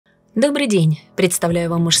Добрый день!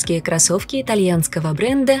 Представляю вам мужские кроссовки итальянского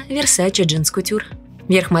бренда VERSACE COUTURE.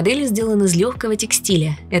 Верх модели сделан из легкого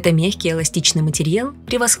текстиля. Это мягкий эластичный материал,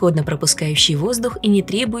 превосходно пропускающий воздух и не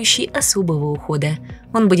требующий особого ухода.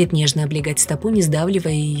 Он будет нежно облегать стопу, не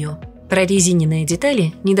сдавливая ее. Прорезиненные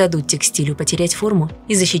детали не дадут текстилю потерять форму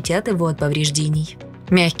и защитят его от повреждений.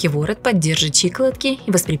 Мягкий ворот поддержит щиколотки и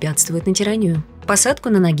воспрепятствует натиранию. Посадку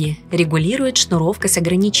на ноге регулирует шнуровка с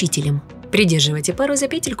ограничителем. Придерживайте пару за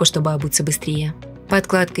петельку, чтобы обуться быстрее.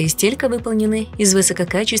 Подкладка и стелька выполнены из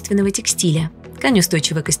высококачественного текстиля. Ткань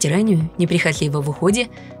устойчива к стиранию, неприхотлива в уходе,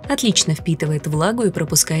 отлично впитывает влагу и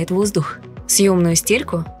пропускает воздух. Съемную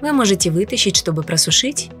стельку вы можете вытащить, чтобы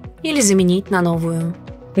просушить или заменить на новую.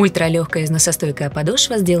 Ультралегкая износостойкая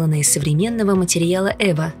подошва сделана из современного материала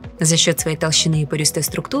EVA. За счет своей толщины и пористой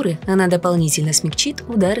структуры она дополнительно смягчит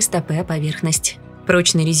удары стопы о поверхность.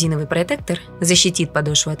 Прочный резиновый протектор защитит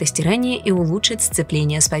подошву от стирания и улучшит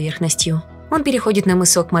сцепление с поверхностью. Он переходит на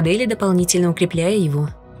мысок модели, дополнительно укрепляя его.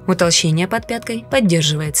 Утолщение под пяткой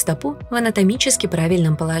поддерживает стопу в анатомически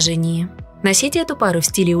правильном положении. Носите эту пару в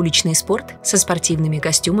стиле уличный спорт со спортивными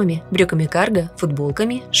костюмами, брюками карго,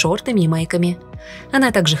 футболками, шортами и майками.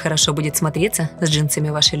 Она также хорошо будет смотреться с джинсами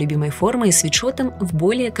вашей любимой формы и свитшотом в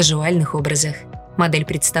более казуальных образах. Модель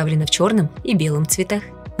представлена в черном и белом цветах.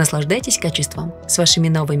 Наслаждайтесь качеством с вашими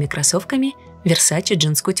новыми кроссовками VERSACE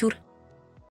COUTURE.